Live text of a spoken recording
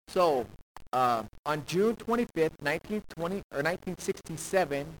So, on June 25th,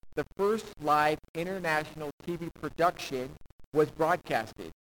 1967, the first live international TV production was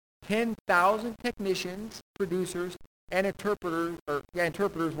broadcasted. 10,000 technicians, producers, and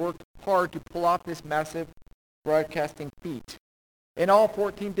interpreters worked hard to pull off this massive broadcasting feat. In all,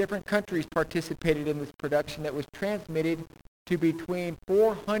 14 different countries participated in this production that was transmitted to between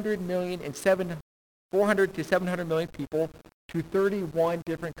 400 to 700 million people to 31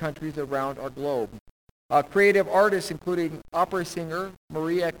 different countries around our globe. Creative artists, including opera singer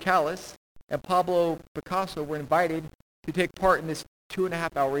Maria Callas and Pablo Picasso, were invited to take part in this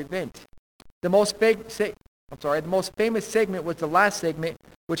 2.5-hour event. The most famous segment was the last segment,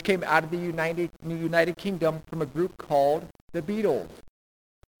 which came out of the United Kingdom from a group called the Beatles.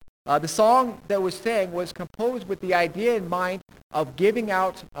 The song that was sang was composed with the idea in mind of giving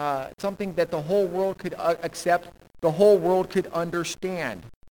out something that the whole world could accept, the whole world could understand.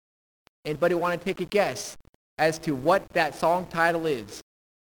 Anybody want to take a guess as to what that song title is?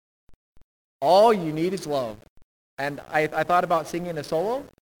 All You Need Is Love. And I thought about singing a solo.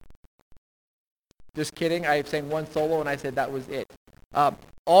 Just kidding. I sang one solo and I said that was it.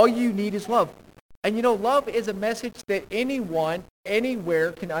 All you need is love. And you know, love is a message that anyone,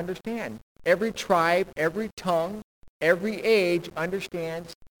 anywhere can understand. Every tribe, every tongue, every age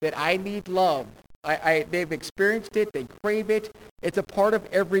understands that I need love. They've experienced it. They crave it. It's a part of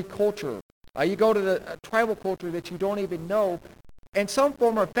every culture. You go to the tribal culture that you don't even know, in some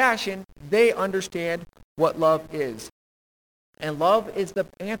form or fashion, they understand what love is. And love is the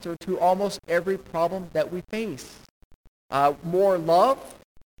answer to almost every problem that we face. More love,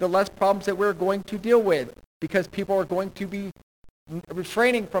 the less problems that we're going to deal with, because people are going to be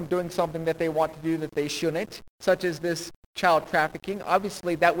refraining from doing something that they want to do that they shouldn't, such as this child trafficking.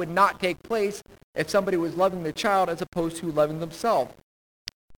 Obviously, that would not take place if somebody was loving the child as opposed to loving themselves.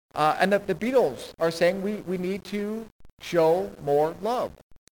 And the Beatles are saying we need to show more love.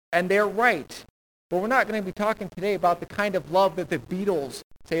 And they're right. But we're not going to be talking today about the kind of love that the Beatles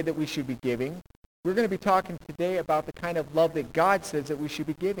say that we should be giving. We're going to be talking today about the kind of love that God says that we should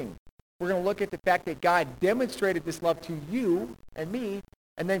be giving. We're going to look at the fact that God demonstrated this love to you and me,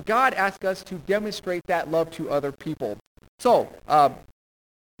 and then God asked us to demonstrate that love to other people. So,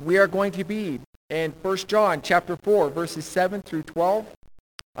 we are going to be in 1 John chapter 4, verses 7 through 12.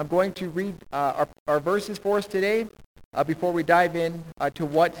 I'm going to read our verses for us today before we dive in to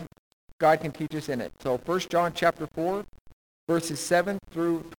what God can teach us in it. So 1 John chapter 4, verses 7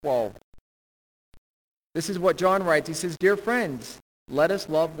 through 12. This is what John writes. He says, "Dear friends, let us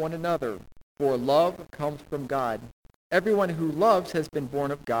love one another, for love comes from God. Everyone who loves has been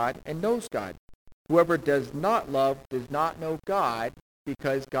born of God and knows God. Whoever does not love does not know God,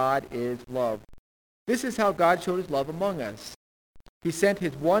 because God is love. This is how God showed his love among us. He sent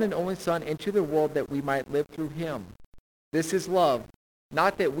his one and only Son into the world that we might live through him. This is love,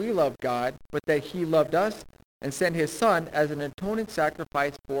 not that we loved God, but that he loved us and sent his Son as an atoning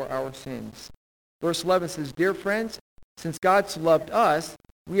sacrifice for our sins." Verse 11 says, "Dear friends, since God so loved us,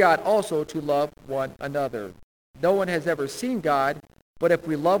 we ought also to love one another. No one has ever seen God, but if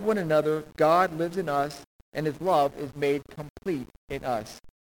we love one another, God lives in us, and his love is made complete in us."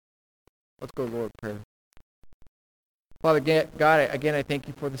 Let's go to the Lord in prayer. Father God, again, I thank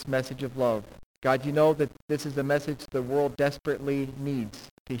you for this message of love. God, you know that this is the message the world desperately needs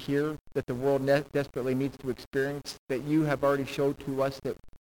to hear, that the world desperately needs to experience, that you have already showed to us that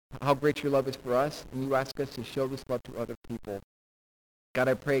how great your love is for us, and you ask us to show this love to other people. God,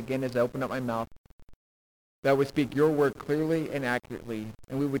 I pray again as I open up my mouth that I would speak your word clearly and accurately,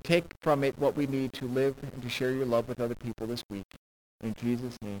 and we would take from it what we need to live and to share your love with other people this week. In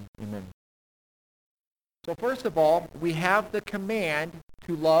Jesus' name, amen. So first of all, we have the command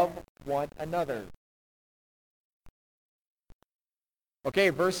to love one another. Okay,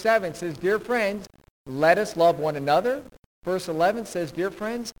 verse 7 says, "Dear friends, let us love one another." Verse 11 says, "Dear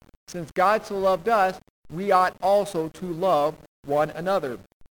friends, since God so loved us, we ought also to love one another."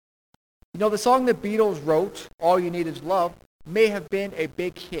 You know, the song the Beatles wrote, "All You Need Is Love," may have been a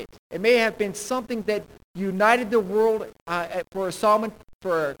big hit. It may have been something that united the world for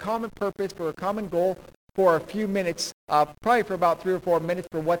a common purpose, for a common goal, for a few minutes, probably for about 3 or 4 minutes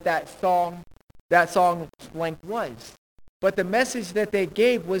for what that song's length was. But the message that they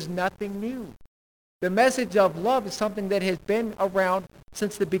gave was nothing new. The message of love is something that has been around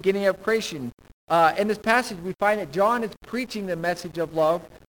since the beginning of creation. In this passage, we find that John is preaching the message of love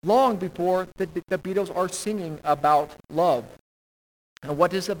long before the Beatles are singing about love. And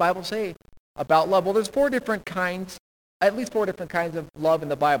what does the Bible say about love? Well, there's at least four different kinds of love in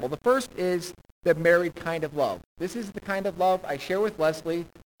the Bible. The first is the married kind of love. This is the kind of love I share with Leslie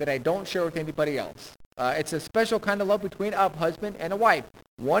that I don't share with anybody else. It's a special kind of love between a husband and a wife.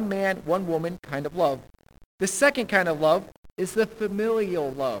 One man, one woman kind of love. The second kind of love is the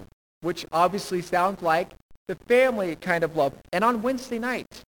familial love, which obviously sounds like the family kind of love. And on Wednesday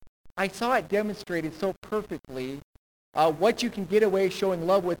nights, I saw it demonstrated so perfectly what you can get away showing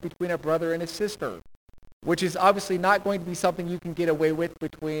love with between a brother and a sister, which is obviously not going to be something you can get away with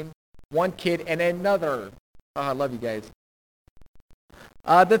between one kid and another. I love you guys.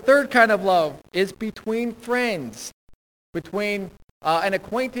 The third kind of love is between friends, between an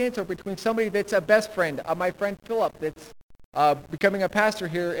acquaintance or between somebody that's a best friend. My friend Philip that's becoming a pastor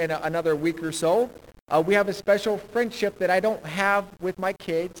here in another week or so. We have a special friendship that I don't have with my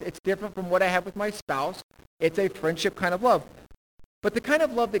kids. It's different from what I have with my spouse. It's a friendship kind of love. But the kind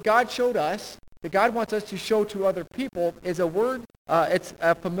of love that God showed us, that God wants us to show to other people, is a word, it's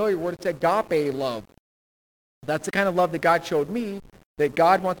a familiar word. It's agape love. That's the kind of love that God showed me, that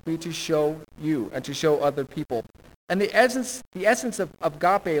God wants me to show you and to show other people. And the essence of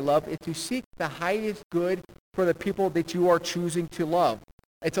agape love is to seek the highest good for the people that you are choosing to love.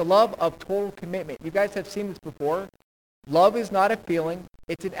 It's a love of total commitment. You guys have seen this before. Love is not a feeling.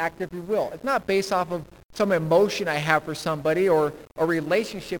 It's an act of your will. It's not based off of some emotion I have for somebody or a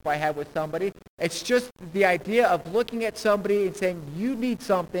relationship I have with somebody. It's just the idea of looking at somebody and saying, you need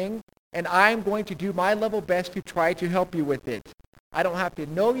something, and I'm going to do my level best to try to help you with it. I don't have to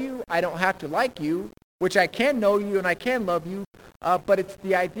know you. I don't have to like you, which I can know you and I can love you, but it's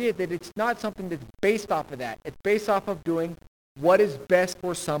the idea that it's not something that's based off of that. It's based off of doing what is best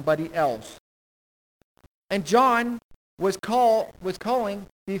for somebody else. And John was calling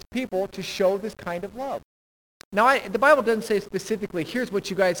these people to show this kind of love. Now, the Bible doesn't say specifically, here's what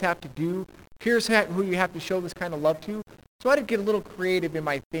you guys have to do. Here's who you have to show this kind of love to. So I had to get a little creative in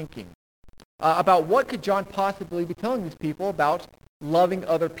my thinking about what could John possibly be telling these people about loving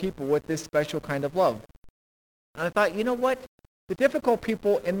other people with this special kind of love. And I thought, you know what? The difficult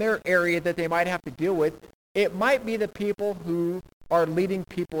people in their area that they might have to deal with, it might be the people who are leading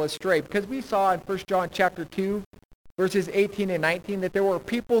people astray. Because we saw in 1 John chapter 2, verses 18 and 19, that there were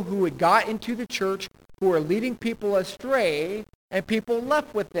people who had got into the church who were leading people astray, and people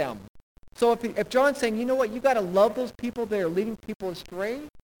left with them. So if John's saying, you know what, you got to love those people that are leading people astray,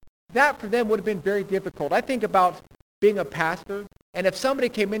 that for them would have been very difficult. I think about being a pastor, and if somebody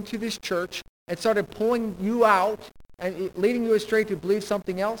came into this church and started pulling you out and leading you astray to believe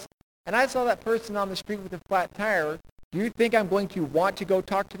something else, and I saw that person on the street with a flat tire, do you think I'm going to want to go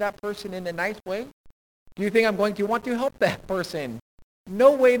talk to that person in a nice way? Do you think I'm going to want to help that person?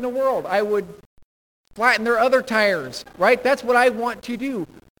 No way in the world. I would flatten their other tires, right? That's what I want to do.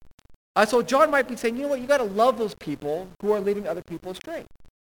 So John might be saying, you know what, you got to love those people who are leading other people astray.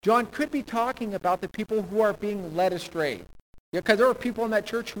 John could be talking about the people who are being led astray. Because there were people in that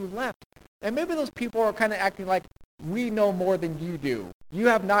church who left. And maybe those people are kind of acting like, we know more than you do. You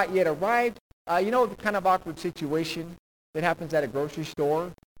have not yet arrived. You know the kind of awkward situation that happens at a grocery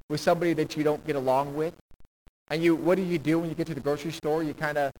store with somebody that you don't get along with? And what do you do when you get to the grocery store? You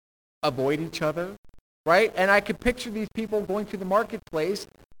kind of avoid each other, right? And I could picture these people going to the marketplace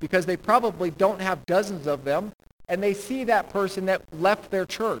because they probably don't have dozens of them, and they see that person that left their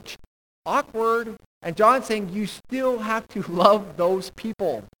church. Awkward. And John's saying you still have to love those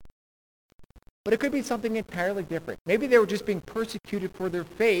people. But it could be something entirely different. Maybe they were just being persecuted for their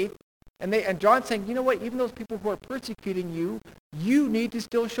faith, and John's saying, you know what, even those people who are persecuting you, you need to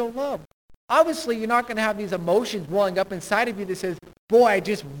still show love. Obviously, you're not going to have these emotions welling up inside of you that says, boy, I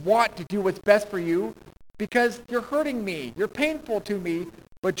just want to do what's best for you because you're hurting me. You're painful to me.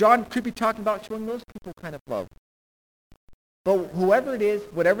 But John could be talking about showing those people kind of love. But whoever it is,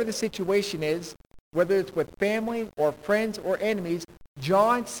 whatever the situation is, whether it's with family or friends or enemies,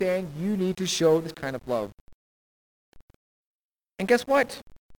 John's saying you need to show this kind of love. And guess what?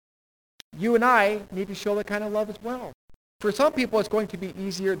 You and I need to show that kind of love as well. For some people, it's going to be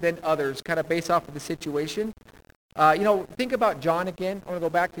easier than others, kind of based off of the situation. Think about John again. I want to go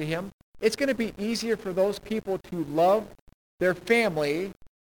back to him. It's going to be easier for those people to love their family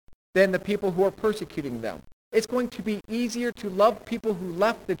than the people who are persecuting them. It's going to be easier to love people who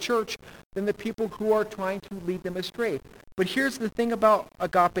left the church than the people who are trying to lead them astray. But here's the thing about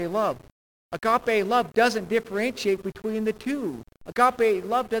agape love. Agape love doesn't differentiate between the two. Agape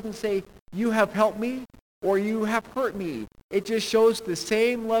love doesn't say, you have helped me or you have hurt me. It just shows the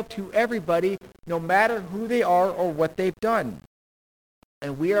same love to everybody, no matter who they are or what they've done.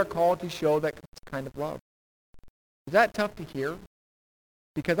 And we are called to show that kind of love. Is that tough to hear?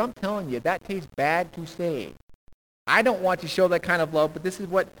 Because I'm telling you, that tastes bad to say. I don't want to show that kind of love, but this is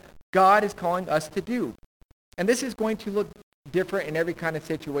what God is calling us to do. And this is going to look different in every kind of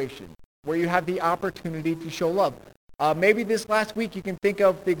situation where you have the opportunity to show love. Maybe this last week you can think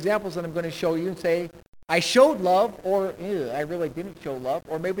of the examples that I'm going to show you and say, I showed love, or I really didn't show love.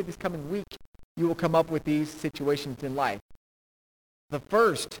 Or maybe this coming week you will come up with these situations in life. The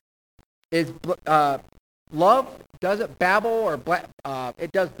first is love doesn't babble, or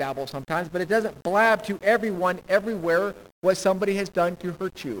it does babble sometimes, but it doesn't blab to everyone, everywhere, what somebody has done to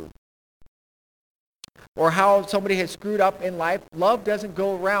hurt you, or how somebody has screwed up in life. Love doesn't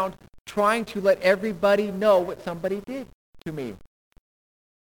go around trying to let everybody know what somebody did to me.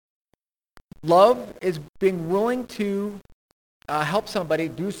 Love is being willing to help somebody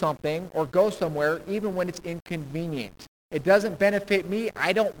do something or go somewhere even when it's inconvenient. It doesn't benefit me.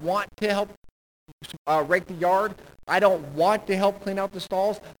 I don't want to help rake the yard. I don't want to help clean out the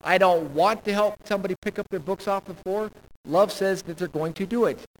stalls. I don't want to help somebody pick up their books off the floor. Love says that they're going to do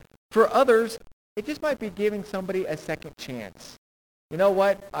it. For others, it just might be giving somebody a second chance. You know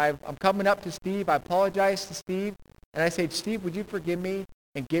what? I'm coming up to Steve. I apologize to Steve. And I say, Steve, would you forgive me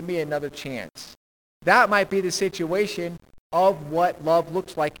and give me another chance? That might be the situation of what love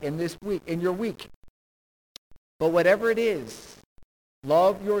looks like in this week, in your week. But whatever it is,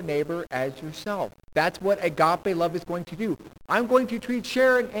 love your neighbor as yourself. That's what agape love is going to do. I'm going to treat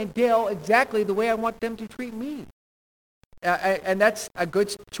Sharon and Dale exactly the way I want them to treat me. And that's a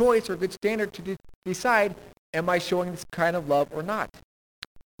good choice or good standard to decide, am I showing this kind of love or not?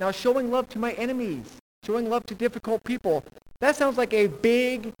 Now, showing love to my enemies, showing love to difficult people, that sounds like a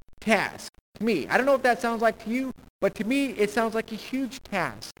big task to me. I don't know if that sounds like to you, but to me, it sounds like a huge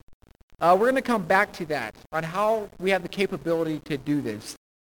task. We're going to come back to that, on how we have the capability to do this.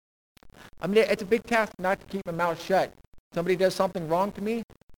 I mean, it's a big task not to keep my mouth shut. Somebody does something wrong to me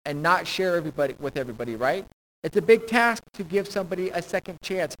and not share with everybody, right? It's a big task to give somebody a second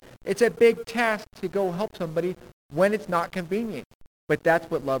chance. It's a big task to go help somebody when it's not convenient. But that's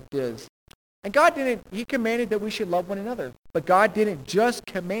what love does. And God he commanded that we should love one another. But God didn't just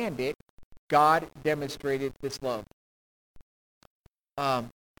command it. God demonstrated this love.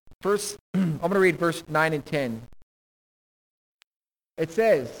 First, I'm going to read verse 9 and 10. It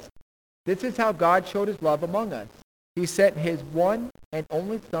says, this is how God showed his love among us. He sent his one and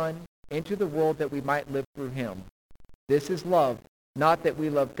only Son into the world that we might live through him. This is love, not that we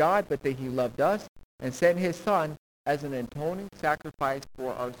loved God, but that he loved us and sent his Son as an atoning sacrifice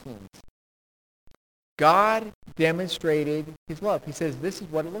for our sins. God demonstrated his love. He says, this is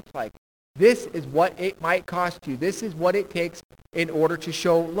what it looks like. This is what it might cost you. This is what it takes in order to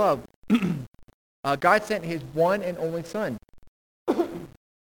show love. God sent his one and only Son.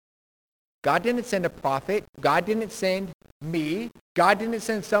 God didn't send a prophet. God didn't send me. God didn't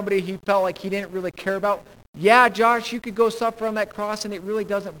send somebody he felt like he didn't really care about. Yeah, Josh, you could go suffer on that cross and it really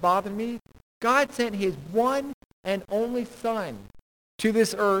doesn't bother me. God sent his one and only Son to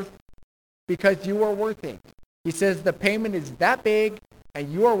this earth because you are worth it. He says the payment is that big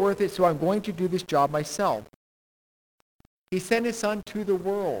and you are worth it, so I'm going to do this job myself. He sent his Son to the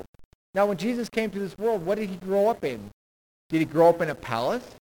world. Now, when Jesus came to this world, what did he grow up in? Did he grow up in a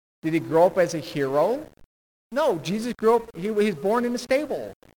palace? Did he grow up as a hero? No, Jesus grew up, he was born in a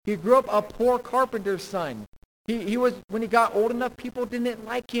stable. He grew up a poor carpenter's son. He was, when he got old enough, people didn't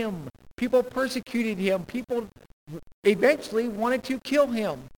like him. People persecuted him. People eventually wanted to kill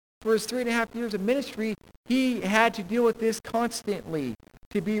him. For his 3.5 years of ministry, he had to deal with this constantly.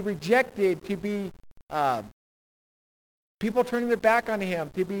 To be rejected, to be people turning their back on him,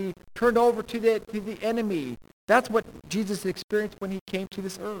 to be turned over to the enemy. That's what Jesus experienced when he came to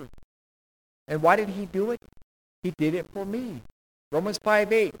this earth. And why did he do it? He did it for me. Romans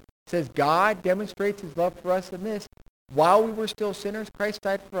 5:8 says, God demonstrates his love for us in this. While we were still sinners, Christ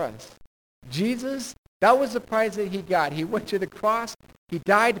died for us. Jesus, that was the prize that he got. He went to the cross. He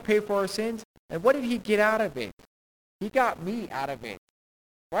died to pay for our sins. And what did he get out of it? He got me out of it.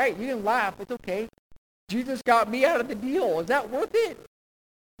 Right? You can laugh. It's okay. Jesus got me out of the deal. Is that worth it?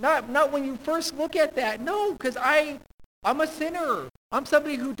 Not when you first look at that. No, because I'm a sinner. I'm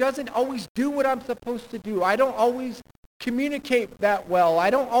somebody who doesn't always do what I'm supposed to do. I don't always communicate that well.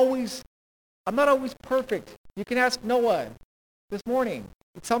 I'm not always perfect. You can ask Noah this morning.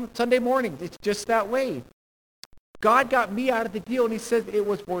 It's Sunday morning. It's just that way. God got me out of the deal, and he said it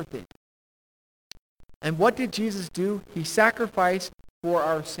was worth it. And what did Jesus do? He sacrificed for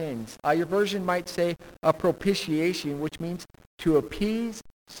our sins. Your version might say a propitiation, which means to appease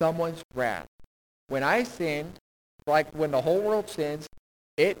someone's wrath. When I sinned, like when the whole world sins,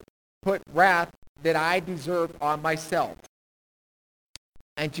 it put wrath that I deserved on myself.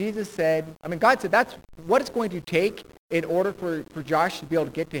 And Jesus said, God said, that's what it's going to take in order for Josh to be able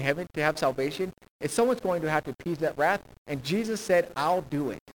to get to heaven, to have salvation, is someone's going to have to appease that wrath. And Jesus said, I'll do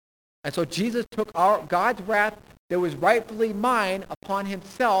it. And so Jesus took God's wrath that was rightfully mine upon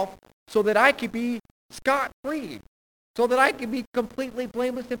himself so that I could be scot-free, so that I could be completely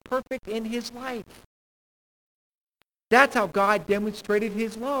blameless and perfect in his life. That's how God demonstrated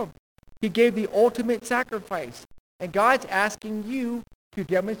his love. He gave the ultimate sacrifice. And God's asking you to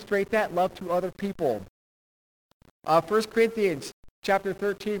demonstrate that love to other people. 1 Corinthians chapter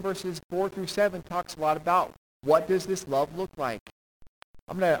 13, verses 4 through 7 talks a lot about what does this love look like.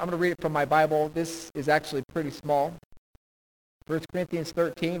 I'm gonna read it from my Bible. This is actually pretty small. 1 Corinthians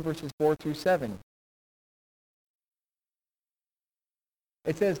 13, verses 4 through 7.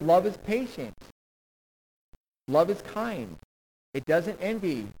 It says, love is patient. Love is kind. It doesn't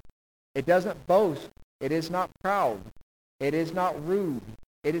envy. It doesn't boast. It is not proud. It is not rude.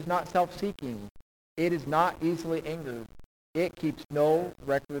 It is not self-seeking. It is not easily angered. It keeps no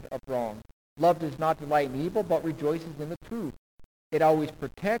record of wrong. Love does not delight in evil, but rejoices in the truth. It always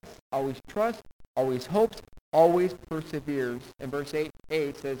protects, always trusts, always hopes, always perseveres. And verse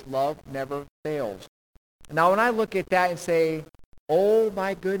 8 says, love never fails. Now when I look at that and say, oh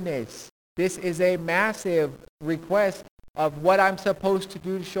my goodness, this is a massive request of what I'm supposed to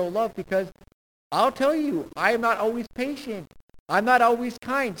do to show love, because I'll tell you, I am not always patient. I'm not always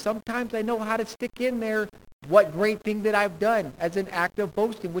kind. Sometimes I know how to stick in there what great thing that I've done as an act of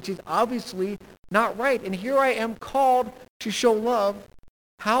boasting, which is obviously not right. And here I am called to show love.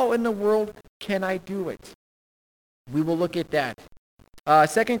 How in the world can I do it? We will look at that.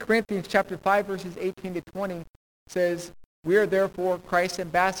 2 Corinthians chapter 5, verses 18 to 20 says, we are therefore Christ's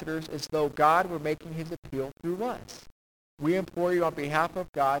ambassadors, as though God were making his appeal through us. We implore you on behalf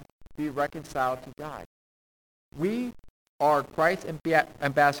of God, be reconciled to God. We are Christ's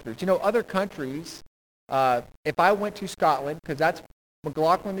ambassadors. You know, other countries, if I went to Scotland, because that's,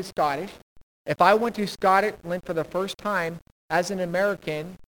 McLaughlin is Scottish, if I went to Scotland for the first time as an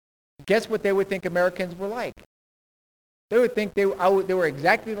American, guess what they would think Americans were like? They would think they were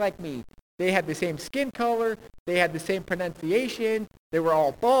exactly like me. They had the same skin color. They had the same pronunciation. They were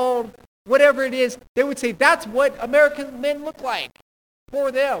all bald. Whatever it is, they would say that's what American men look like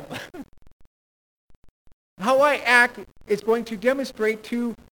for them. How I act is going to demonstrate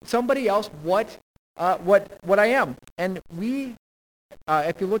to somebody else what I am. And we,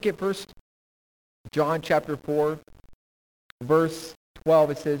 if you look at John chapter 4, verse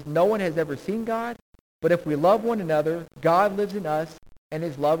 12, it says, no one has ever seen God, but if we love one another, God lives in us, and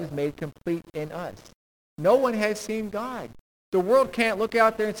his love is made complete in us. No one has seen God. The world can't look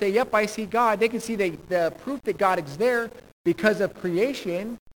out there and say, yep, I see God. They can see the proof that God is there because of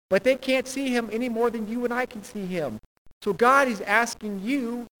creation, but they can't see him any more than you and I can see him. So God is asking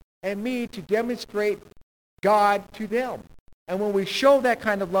you and me to demonstrate God to them. And when we show that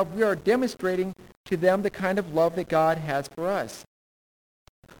kind of love, we are demonstrating to them the kind of love that God has for us.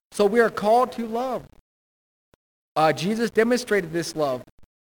 So we are called to love. Jesus demonstrated this love.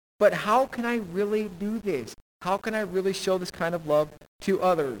 But how can I really do this? How can I really show this kind of love to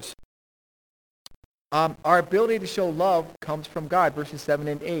others? Our ability to show love comes from God, verses 7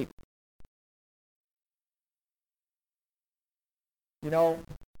 and 8. You know,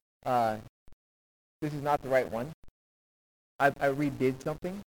 this is not the right one. I redid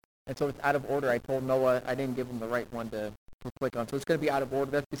something, and so it's out of order. I told Noah I didn't give him the right one to click on. So it's going to be out of order.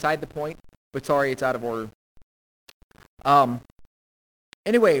 That's beside the point, but sorry, it's out of order.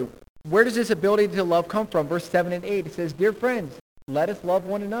 Anyway, where does this ability to love come from? Verse 7 and 8, it says, dear friends, let us love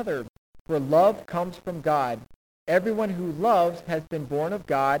one another, for love comes from God. Everyone who loves has been born of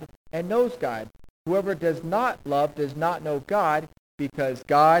God and knows God. Whoever does not love does not know God, because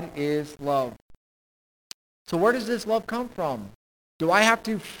God is love. So where does this love come from? Do I have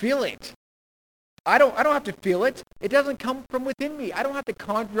to feel it? I don't have to feel it. It doesn't come from within me. I don't have to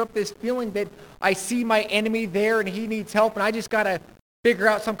conjure up this feeling that I see my enemy there and he needs help, and I just got to figure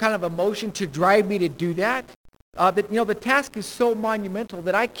out some kind of emotion to drive me to do that. The task is so monumental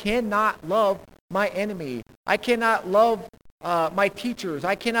that I cannot love my enemy. I cannot love my teachers.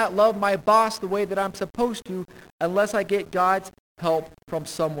 I cannot love my boss the way that I'm supposed to unless I get God's help from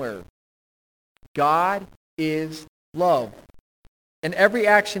somewhere. God is love. And every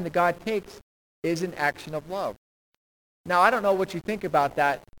action that God takes is an action of love. Now, I don't know what you think about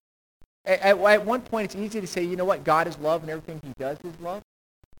that. At one point, it's easy to say, you know what, God is love and everything he does is love.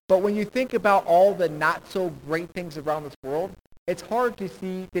 But when you think about all the not so great things around this world, it's hard to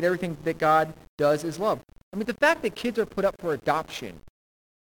see that everything that God does is love. I mean, the fact that kids are put up for adoption,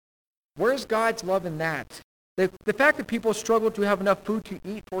 where's God's love in that? The fact that people struggle to have enough food to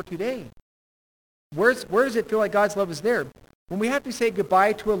eat for today, where does it feel like God's love is there? When we have to say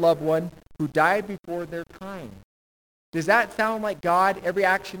goodbye to a loved one who died before their time. Does that sound like God, every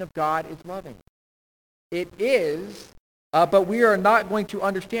action of God is loving? It is, but we are not going to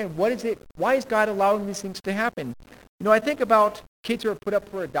understand why is God allowing these things to happen? I think about kids who are put up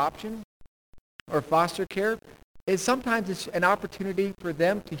for adoption or foster care, is sometimes it's an opportunity for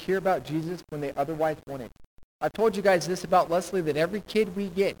them to hear about Jesus when they otherwise wouldn't. I've told you guys this about Leslie, that every kid we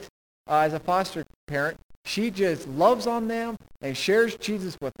get as a foster parent, she just loves on them and shares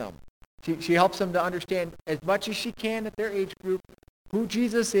Jesus with them. She helps them to understand as much as she can at their age group who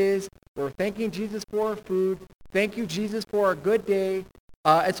Jesus is. We're thanking Jesus for our food. Thank you, Jesus, for a good day.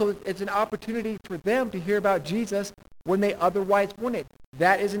 And so it's an opportunity for them to hear about Jesus when they otherwise wouldn't.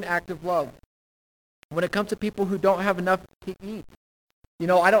 That is an act of love. When it comes to people who don't have enough to eat,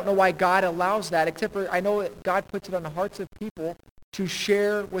 I don't know why God allows that, except for I know that God puts it on the hearts of people to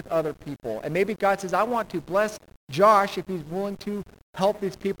share with other people. And maybe God says, I want to bless Josh if he's willing to help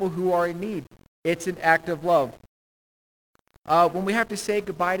these people who are in need. It's an act of love. When we have to say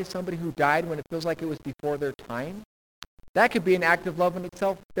goodbye to somebody who died when it feels like it was before their time, that could be an act of love in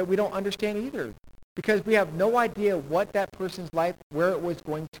itself that we don't understand either, because we have no idea what that person's life, where it was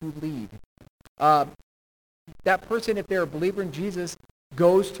going to lead. That person, if they're a believer in Jesus,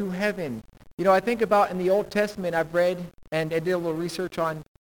 goes to heaven. I think about in the Old Testament, I've read and I did a little research on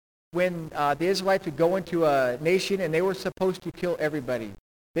when the Israelites would go into a nation and they were supposed to kill everybody.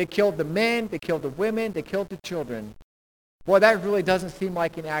 They killed the men, they killed the women, they killed the children. Boy, that really doesn't seem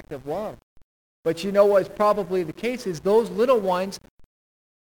like an act of love. But what's probably the case is those little ones,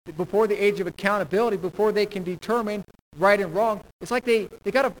 before the age of accountability, before they can determine right and wrong, it's like they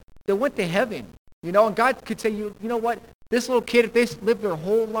went to heaven. And God could say, you know what, this little kid, if they lived their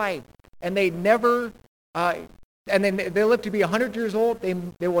whole life and they never, and then they live to be 100 years old,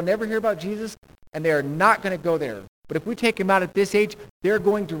 they will never hear about Jesus, and they are not going to go there. But if we take them out at this age, they're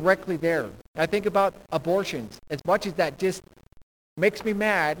going directly there. I think about abortions. As much as that just makes me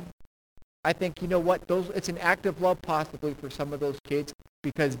mad, I think, it's an act of love possibly for some of those kids,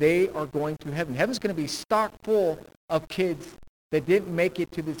 because they are going to heaven. Heaven's going to be stock full of kids that didn't make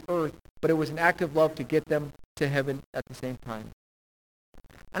it to this earth, but it was an act of love to get them to heaven at the same time.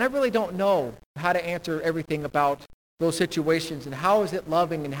 And I really don't know how to answer everything about those situations and how is it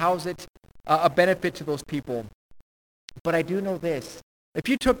loving and how is it a benefit to those people. But I do know this. If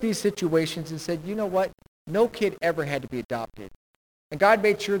you took these situations and said, you know what, no kid ever had to be adopted, and God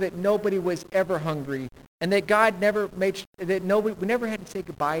made sure that nobody was ever hungry, and that God never made that we never had to say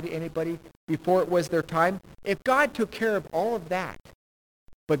goodbye to anybody before it was their time. If God took care of all of that,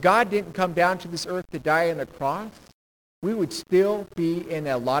 but God didn't come down to this earth to die on the cross, we would still be in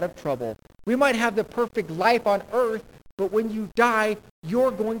a lot of trouble. We might have the perfect life on earth, but when you die,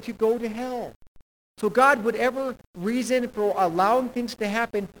 you're going to go to hell. So God, whatever reason for allowing things to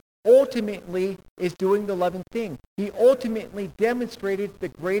happen, ultimately is doing the loving thing. He ultimately demonstrated the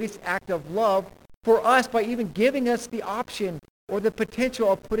greatest act of love for us by even giving us the option or the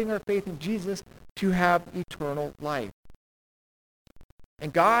potential of putting our faith in Jesus to have eternal life.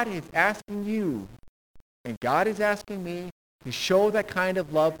 And God is asking you, and God is asking me to show that kind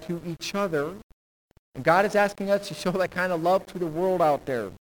of love to each other. And God is asking us to show that kind of love to the world out there.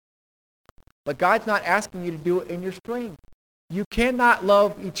 But God's not asking you to do it in your strength. You cannot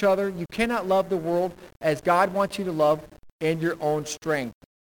love each other. You cannot love the world as God wants you to love in your own strength.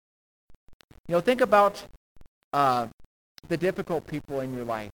 Think about the difficult people in your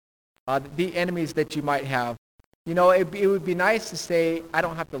life, the enemies that you might have. It would be nice to say, I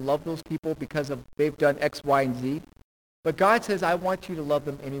don't have to love those people because they've done X, Y, and Z. But God says, I want you to love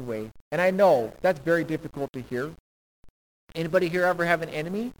them anyway. And I know that's very difficult to hear. Anybody here ever have an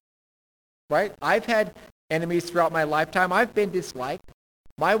enemy? Right? I've had enemies throughout my lifetime. I've been disliked.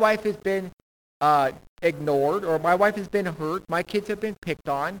 My wife has been ignored, or my wife has been hurt. My kids have been picked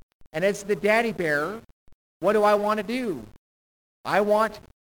on. And as the daddy bear, what do I want to do? I want,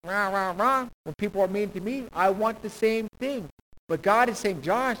 when people are mean to me, I want the same thing. But God is saying,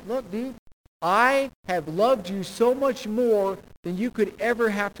 Josh, look, dude, I have loved you so much more than you could ever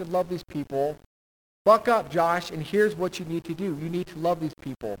have to love these people. Buck up, Josh, and here's what you need to do. You need to love these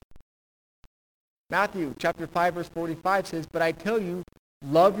people. Matthew chapter 5, verse 45 says, but I tell you,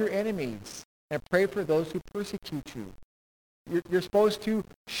 love your enemies and pray for those who persecute you. You're supposed to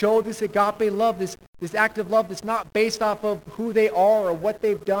show this agape love, this act of love that's not based off of who they are or what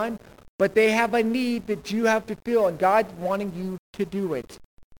they've done, but they have a need that you have to fill, and God's wanting you to do it.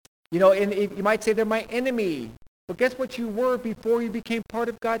 And you might say they're my enemy, but guess what you were before you became part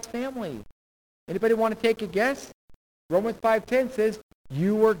of God's family? Anybody want to take a guess? Romans 5:10 says,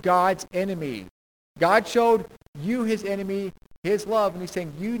 you were God's enemy. God showed you, his enemy, his love, and he's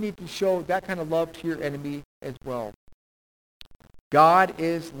saying you need to show that kind of love to your enemy as well. God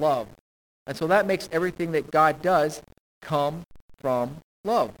is love. And so that makes everything that God does come from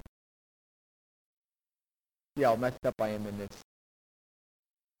love. See how messed up I am in this.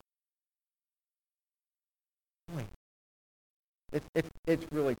 It's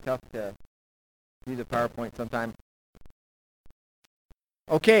really tough to use a PowerPoint sometimes.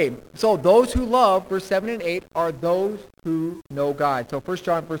 Okay, so those who love, verse 7 and 8, are those who know God. So 1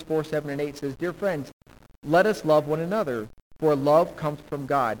 John verse 4, 7 and 8 says, Dear friends, let us love one another, for love comes from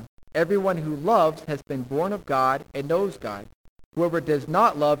God. Everyone who loves has been born of God and knows God. Whoever does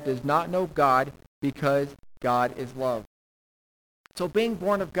not love does not know God, because God is love. So being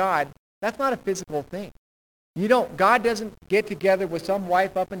born of God, that's not a physical thing. God doesn't get together with some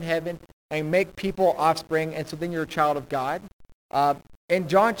wife up in heaven and make people offspring, and so then you're a child of God. In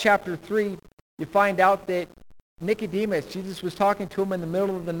John chapter 3, you find out that Nicodemus, Jesus was talking to him in the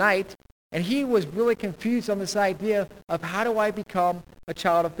middle of the night, and he was really confused on this idea of how do I become a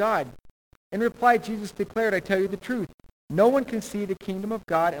child of God? In reply, Jesus declared, I tell you the truth. No one can see the kingdom of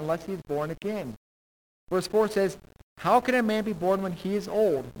God unless he is born again. Verse 4 says, How can a man be born when he is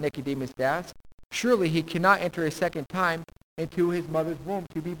old? Nicodemus asked. Surely he cannot enter a second time into his mother's womb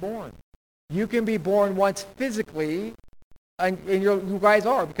to be born. You can be born once physically, and you guys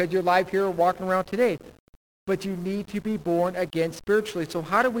are, because you're alive here walking around today. But you need to be born again spiritually. So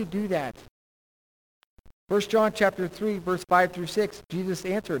how do we do that? 1 John chapter 3, verse 5 through 6, Jesus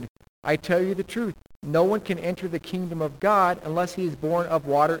answered, I tell you the truth. No one can enter the kingdom of God unless he is born of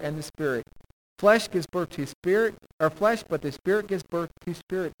water and the Spirit. Flesh gives birth to spirit, or flesh, but the Spirit gives birth to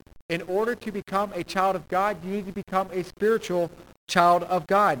spirit. In order to become a child of God, you need to become a spiritual child of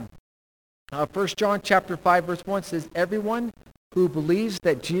God. 1 John chapter 5, verse 1 says, Everyone who believes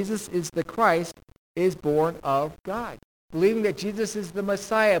that Jesus is the Christ is born of God. Believing that Jesus is the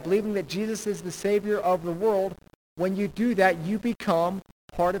Messiah, believing that Jesus is the Savior of the world, when you do that, you become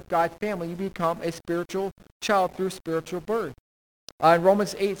part of God's family. You become a spiritual child through spiritual birth. In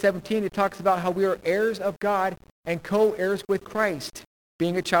Romans 8:17, it talks about how we are heirs of God and co-heirs with Christ,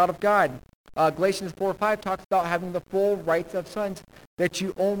 being a child of God. Galatians 4:5 talks about having the full rights of sons that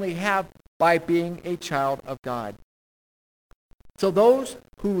you only have by being a child of God. So those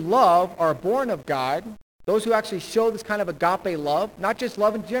who love are born of God. Those who actually show this kind of agape love, not just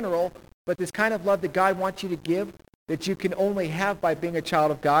love in general, but this kind of love that God wants you to give that you can only have by being a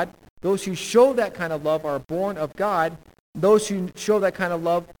child of God. Those who show that kind of love are born of God. Those who show that kind of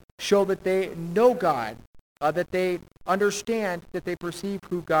love show that they know God, that they understand, that they perceive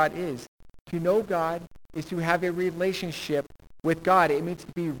who God is. To know God is to have a relationship with God. It means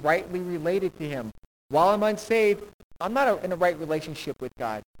to be rightly related to him. While I'm unsaved, I'm not in a right relationship with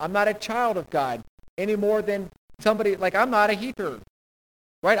God. I'm not a child of God any more than somebody, like I'm not a Heather,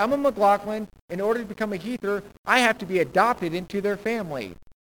 right? I'm a McLaughlin. In order to become a Heather, I have to be adopted into their family.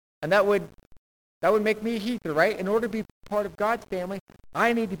 And that would make me a Heather, right? In order to be part of God's family,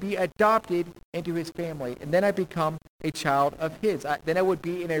 I need to be adopted into his family. And then I become a child of his. Then I would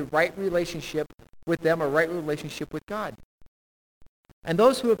be in a right relationship with them, a right relationship with God. And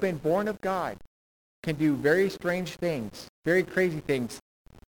those who have been born of God can do very strange things, very crazy things.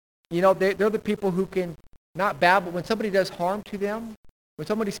 You know, they're the people who can not babble. When somebody does harm to them, when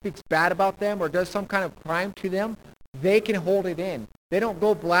somebody speaks bad about them or does some kind of crime to them, they can hold it in. They don't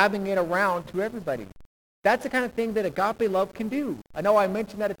go blabbing it around to everybody. That's the kind of thing that agape love can do. I know I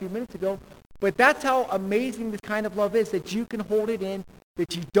mentioned that a few minutes ago, but that's how amazing this kind of love is, that you can hold it in,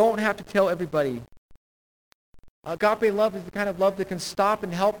 that you don't have to tell everybody. Agape love is the kind of love that can stop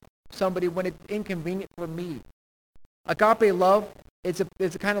and help somebody when it's inconvenient for me. Agape love is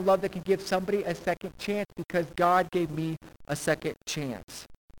a kind of love that can give somebody a second chance because God gave me a second chance.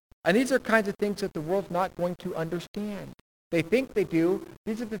 And these are kinds of things that the world's not going to understand. They think they do.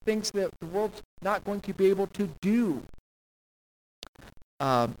 These are the things that the world's not going to be able to do.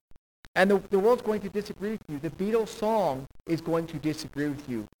 And the world's going to disagree with you. The Beatles song is going to disagree with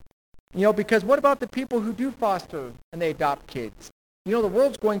you. You know, because what about the people who do foster and they adopt kids? You know, the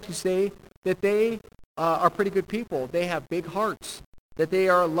world's going to say that they are pretty good people. They have big hearts, that they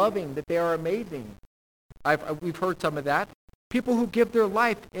are loving, that they are amazing. We've heard some of that. People who give their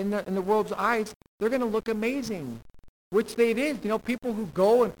life in the world's eyes, they're going to look amazing, which it is. You know, people who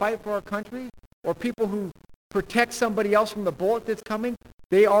go and fight for our country or people who protect somebody else from the bullet that's coming,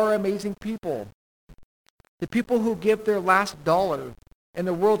 they are amazing people. The people who give their last dollar in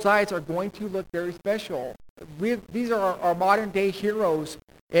the world's eyes are going to look very special. These are our modern-day heroes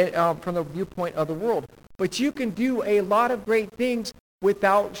from the viewpoint of the world. But you can do a lot of great things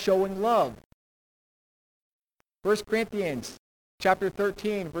without showing love. 1 Corinthians chapter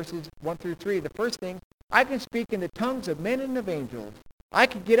 13, verses 1 through 3. The first thing, I can speak in the tongues of men and of angels. I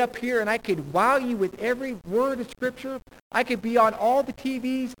could get up here and I could wow you with every word of Scripture. I could be on all the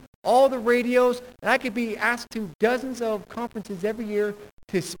TVs, all the radios, and I could be asked to dozens of conferences every year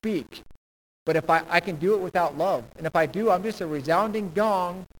to speak. But if I can do it without love. And if I do, I'm just a resounding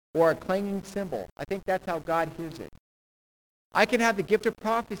gong or a clanging cymbal. I think that's how God hears it. I can have the gift of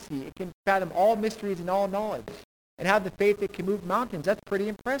prophecy. It can fathom all mysteries and all knowledge. And have the faith that can move mountains. That's pretty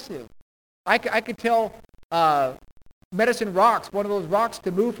impressive. I could tell Medicine Rocks, one of those rocks,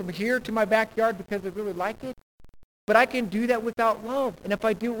 to move from here to my backyard because I really like it. But I can do that without love. And if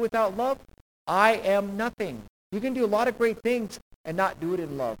I do it without love, I am nothing. You can do a lot of great things and not do it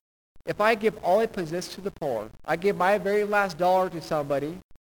in love. If I give all I possess to the poor, I give my very last dollar to somebody,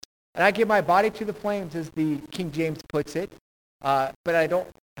 and I give my body to the flames, as the King James puts it, but I don't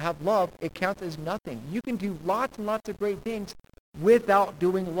have love, it counts as nothing. You can do lots and lots of great things without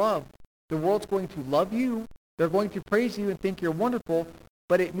doing love. The world's going to love you. They're going to praise you and think you're wonderful,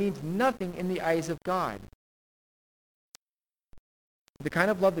 but it means nothing in the eyes of God. The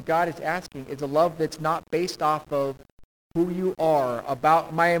kind of love that God is asking is a love that's not based off of who you are,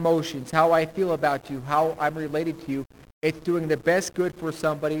 about my emotions, how I feel about you, how I'm related to you. It's doing the best good for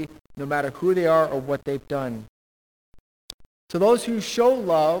somebody, no matter who they are or what they've done. So those who show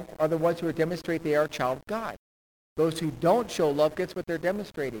love are the ones who demonstrate they are a child of God. Those who don't show love, guess what they're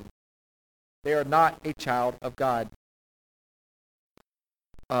demonstrating? They are not a child of God.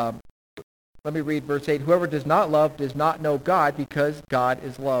 Let me read verse 8. Whoever does not love does not know God, because God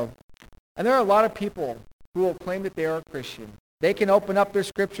is love. And there are a lot of people who will claim that they are a Christian. They can open up their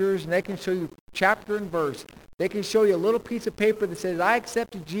scriptures and they can show you chapter and verse. They can show you a little piece of paper that says, I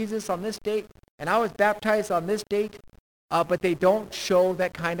accepted Jesus on this date and I was baptized on this date. But they don't show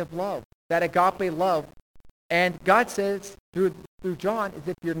that kind of love, that agape love. And God says through John, is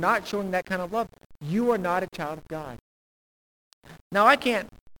if you're not showing that kind of love, you are not a child of God. Now I can't,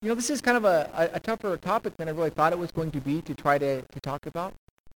 this is kind of a tougher topic than I really thought it was going to be to try to talk about.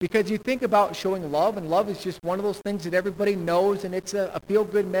 Because you think about showing love, and love is just one of those things that everybody knows, and it's a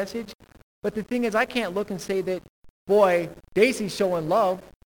feel-good message. But the thing is, I can't look and say that, boy, Daisy's showing love,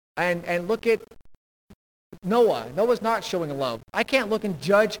 and look at Noah. Noah's not showing love. I can't look and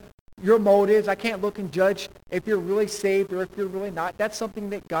judge your motives. I can't look and judge if you're really saved or if you're really not. That's something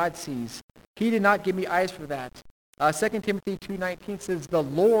that God sees. He did not give me eyes for that. 2 Timothy 2:19 says, the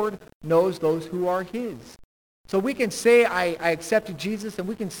Lord knows those who are his. So we can say I accepted Jesus, and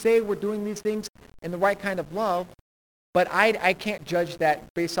we can say we're doing these things in the right kind of love, but I can't judge that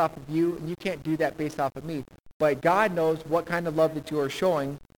based off of you, and you can't do that based off of me. But God knows what kind of love that you are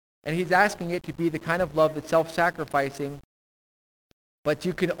showing, and he's asking it to be the kind of love that's self-sacrificing. But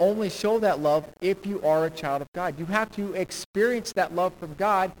you can only show that love if you are a child of God. You have to experience that love from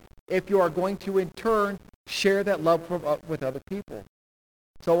God if you are going to, in turn, share that love with other people.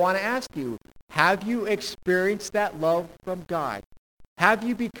 So I want to ask you, have you experienced that love from God? Have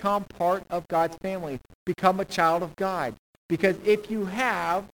you become part of God's family? Become a child of God? Because if you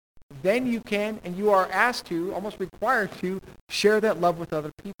have, then you can, and you are asked to, almost required to, share that love with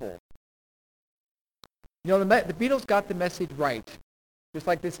other people. The Beatles got the message right. Just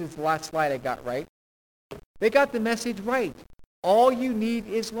like this is the last slide I got right. They got the message right. All you need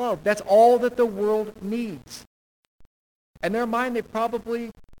is love. That's all that the world needs. In their mind, they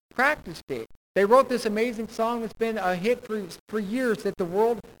probably practiced it. They wrote this amazing song that's been a hit for years that the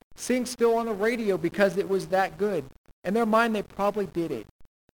world sings still on the radio because it was that good. In their mind, they probably did it.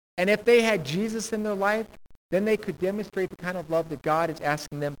 And if they had Jesus in their life, then they could demonstrate the kind of love that God is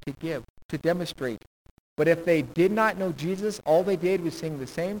asking them to demonstrate. But if they did not know Jesus, all they did was sing the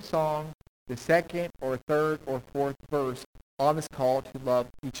same song, the second or third or fourth verse on this call to love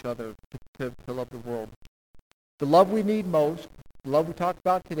each other, to love the world. The love we need most, the love we talked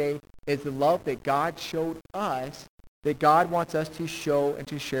about today, is the love that God showed us, that God wants us to show and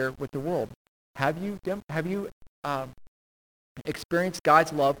to share with the world. Have you experienced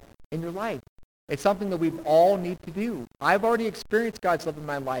God's love in your life? It's something that we all need to do. I've already experienced God's love in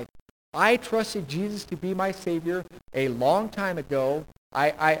my life. I trusted Jesus to be my Savior a long time ago.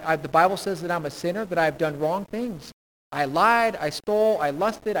 The Bible says that I'm a sinner, that I've done wrong things. I lied, I stole, I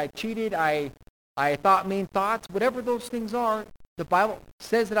lusted, I cheated, I thought mean thoughts. Whatever those things are, the Bible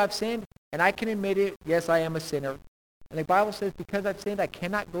says that I've sinned, and I can admit it. Yes, I am a sinner. And the Bible says because I've sinned, I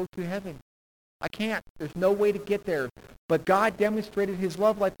cannot go to heaven. I can't. There's no way to get there. But God demonstrated his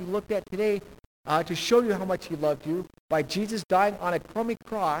love like we looked at today to show you how much he loved you by Jesus dying on a crummy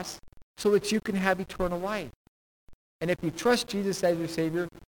cross so that you can have eternal life. And if you trust Jesus as your Savior,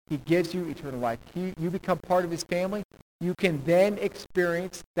 He gives you eternal life. You become part of his family. You can then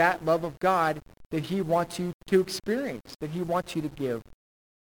experience that love of God that he wants you to experience, that he wants you to give.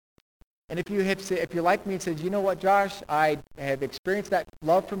 And if you're like me and says, you know what, Josh, I have experienced that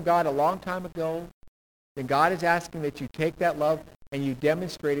love from God a long time ago, then God is asking that you take that love and you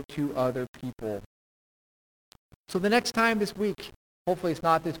demonstrate it to other people. So the next time this week, hopefully it's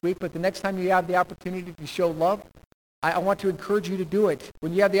not this week, but the next time you have the opportunity to show love, I want to encourage you to do it.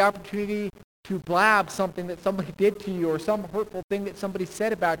 When you have the opportunity to blab something that somebody did to you or some hurtful thing that somebody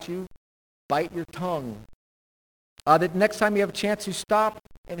said about you, bite your tongue. The next time you have a chance to stop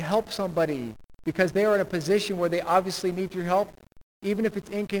and help somebody because they are in a position where they obviously need your help, even if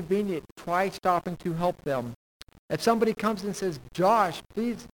it's inconvenient, try stopping to help them. If somebody comes and says, Josh,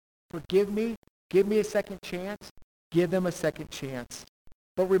 please forgive me, give me a second chance, give them a second chance.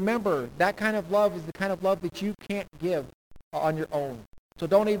 But remember, that kind of love is the kind of love that you can't give on your own. So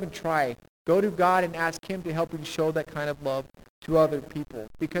don't even try. Go to God and ask him to help you show that kind of love to other people.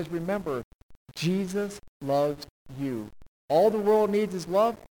 Because remember, Jesus loves you. All the world needs is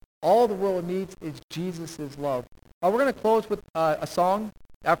love. All the world needs is Jesus' love. We're going to close with a song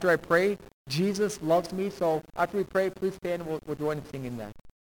after I pray. Jesus loves me. So after we pray, please stand and we'll join in singing that.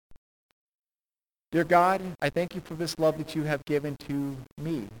 Dear God, I thank you for this love that you have given to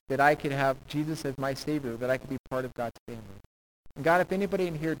me, that I could have Jesus as my Savior, that I could be part of God's family. And God, if anybody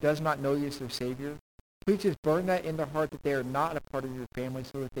in here does not know you as their Savior, please just burn that in their heart that they are not a part of your family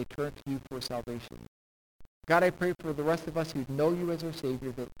so that they turn to you for salvation. God, I pray for the rest of us who know you as our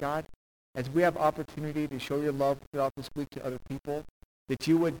Savior, that God, as we have opportunity to show your love throughout this week to other people, that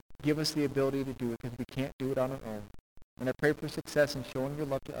you would give us the ability to do it because we can't do it on our own. And I pray for success in showing your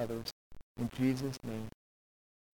love to others. In Jesus' name.